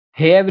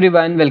Hey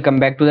everyone, welcome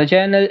back to the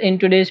channel. In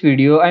today's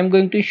video, I'm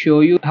going to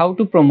show you how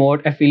to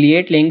promote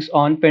affiliate links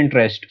on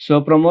Pinterest. So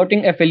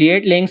promoting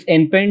affiliate links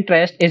in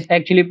Pinterest is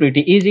actually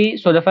pretty easy.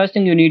 So the first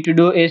thing you need to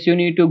do is you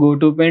need to go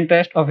to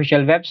Pinterest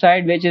official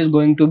website, which is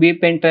going to be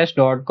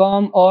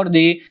pinterest.com, or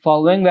the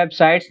following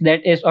websites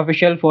that is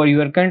official for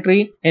your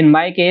country. In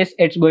my case,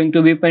 it's going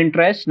to be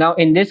Pinterest. Now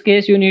in this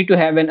case, you need to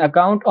have an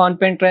account on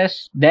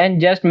Pinterest. Then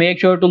just make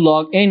sure to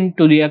log in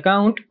to the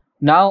account.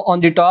 Now on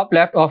the top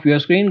left of your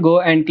screen,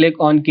 go and click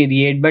on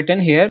create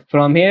button here.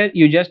 From here,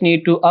 you just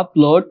need to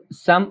upload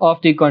some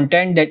of the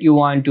content that you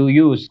want to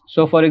use.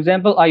 So for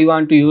example, I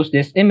want to use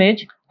this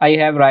image I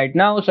have right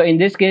now. So in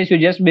this case, you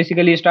just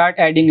basically start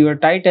adding your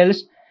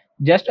titles.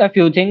 Just a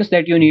few things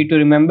that you need to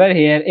remember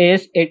here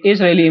is it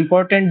is really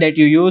important that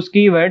you use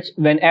keywords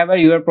whenever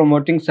you are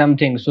promoting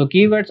something. So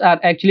keywords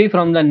are actually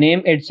from the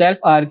name itself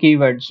are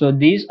keywords. So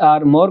these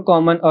are more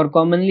common or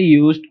commonly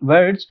used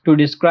words to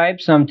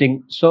describe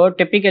something. So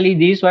typically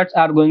these words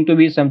are going to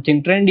be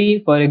something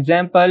trendy. For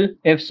example,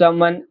 if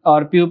someone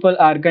or people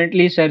are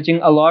currently searching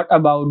a lot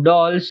about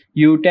dolls,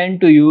 you tend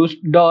to use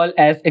doll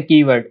as a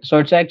keyword. So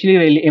it's actually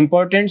really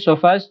important. So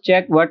first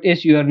check what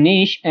is your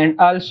niche and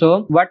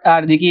also what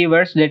are the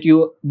keywords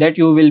that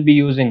you will be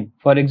using.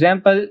 For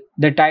example,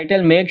 the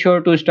title, make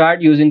sure to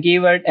start using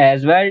keyword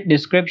as well.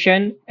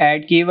 Description,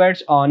 add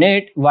keywords on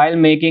it while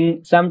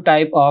making some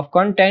type of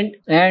content.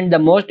 And the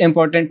most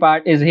important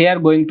part is here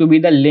going to be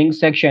the link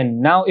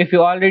section. Now if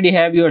you already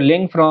have your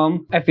link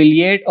from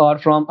affiliate or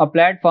from a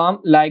platform,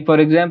 like for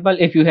example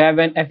if you have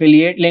an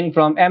affiliate link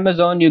from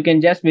Amazon, you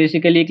can just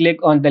basically click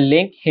on the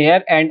link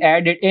here and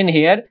add it in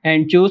here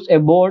and choose a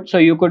board. So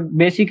you could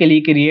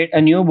basically create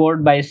a new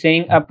board by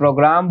saying a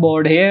program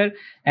board here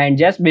and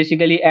just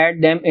basically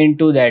add them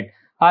into that.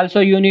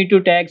 Also, you need to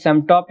tag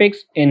some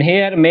topics in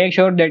here. Make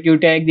sure that you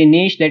tag the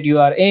niche that you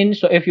are in.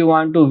 So if you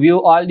want to view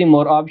all the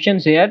more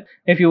options here,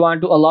 if you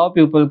want to allow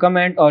people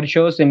comment or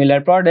show similar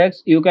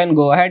products, you can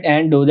go ahead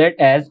and do that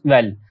as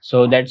well.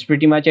 So that's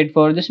pretty much it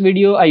for this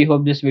video. I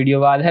hope this video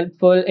was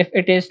helpful. If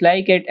it is,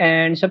 like it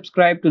and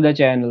subscribe to the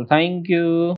channel. Thank you.